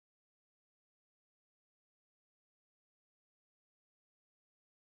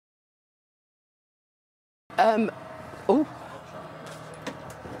Oh,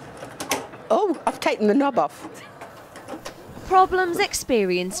 I've taken the knob off. Problems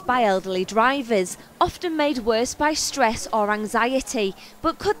experienced by elderly drivers, often made worse by stress or anxiety.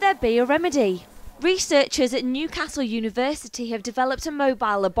 But could there be a remedy? Researchers at Newcastle University have developed a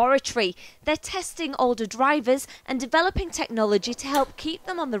mobile laboratory. They're testing older drivers and developing technology to help keep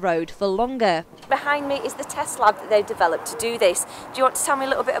them on the road for longer. Behind me is the test lab that they've developed to do this. Do you want to tell me a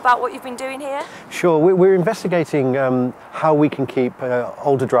little bit about what you've been doing here? Sure, we're investigating how we can keep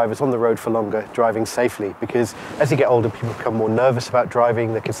older drivers on the road for longer, driving safely, because as you get older, people become more nervous about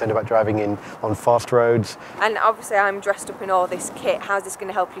driving, they're concerned about driving on fast roads. And obviously I'm dressed up in all this kit. How's this going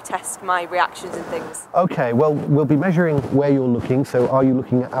to help you test my reactions and things? Okay, well, we'll be measuring where you're looking. So are you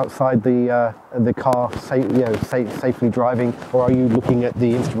looking outside the car, safely driving, or are you looking at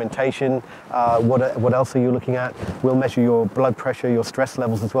the instrumentation? What else are you looking at? We'll measure your blood pressure, your stress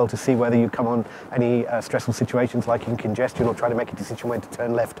levels as well, to see whether you come on any stressful situations like in congestion or trying to make a decision when to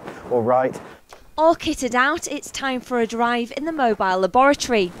turn left or right. All kitted out, it's time for a drive in the mobile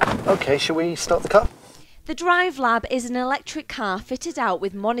laboratory. Okay, shall we start the car? The DriveLab is an electric car fitted out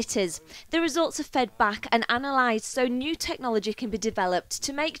with monitors. The results are fed back and analysed so new technology can be developed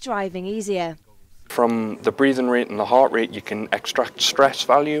to make driving easier. From the breathing rate and the heart rate, you can extract stress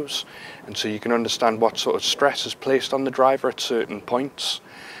values, and so you can understand what sort of stress is placed on the driver at certain points.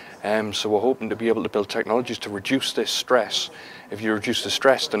 So we're hoping to be able to build technologies to reduce this stress. If you reduce the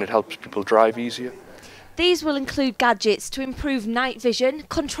stress, then it helps people drive easier. These will include gadgets to improve night vision,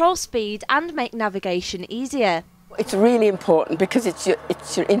 control speed and make navigation easier. It's really important because it's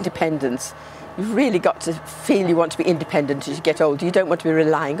your independence. You've really got to feel you want to be independent as you get older. You don't want to be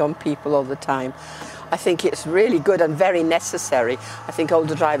relying on people all the time. I think it's really good and very necessary. I think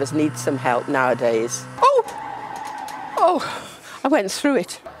older drivers need some help nowadays. Oh, I went through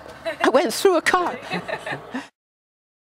it. I went through a car.